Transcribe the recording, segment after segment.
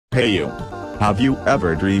Hey you! Have you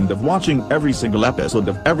ever dreamed of watching every single episode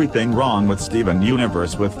of Everything Wrong with Steven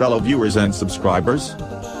Universe with fellow viewers and subscribers?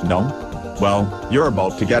 No? Well, you're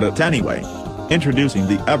about to get it anyway. Introducing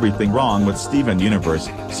the Everything Wrong with Steven Universe,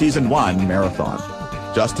 Season 1 Marathon.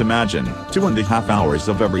 Just imagine, 2.5 hours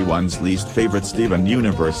of everyone's least favorite Steven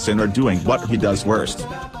Universe sinner doing what he does worst.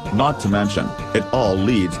 Not to mention, it all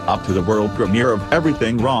leads up to the world premiere of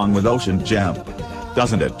Everything Wrong with Ocean Gem.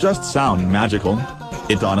 Doesn't it just sound magical?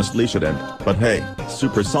 It honestly shouldn't, but hey,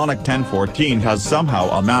 Supersonic 1014 has somehow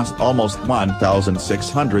amassed almost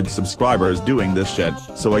 1,600 subscribers doing this shit,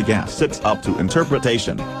 so I guess it's up to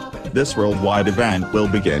interpretation. This worldwide event will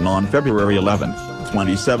begin on February 11,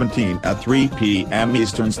 2017 at 3 p.m.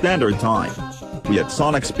 Eastern Standard Time. We at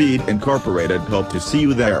Sonic Speed Incorporated hope to see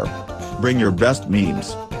you there. Bring your best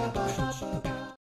memes.